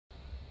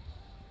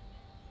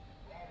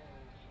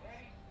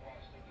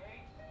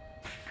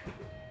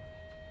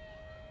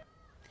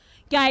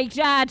Gate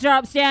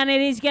drops down.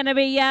 It is going to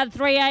be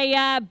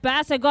 3A.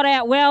 Basser got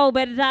out well,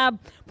 but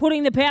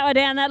putting the power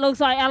down. That looks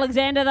like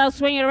Alexander. They'll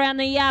swing it around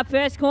the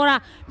first corner.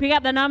 Pick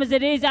up the numbers.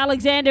 It is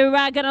Alexander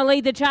going to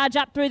lead the charge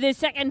up through the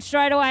second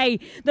straight away.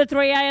 The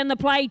 3A on the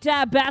plate.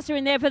 Basser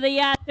in there for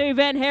the 2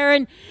 Van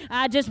Heron.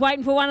 Just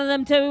waiting for one of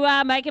them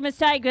to make a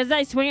mistake as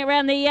they swing it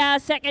around the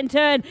second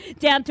turn.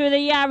 Down through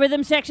the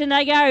rhythm section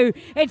they go.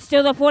 It's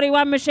still the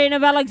 41 machine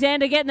of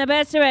Alexander getting the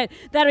best of it.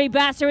 That'll be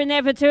Basser in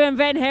there for 2 and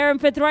Van Heron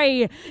for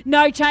 3.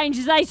 No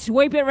changes. They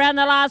sweep it around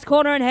the last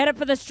corner and head it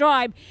for the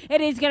stripe. It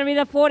is going to be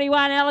the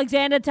 41.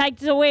 Alexander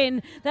takes the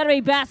win. That'll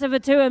be Basser for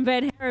 2 and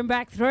Van Heron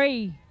back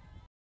 3.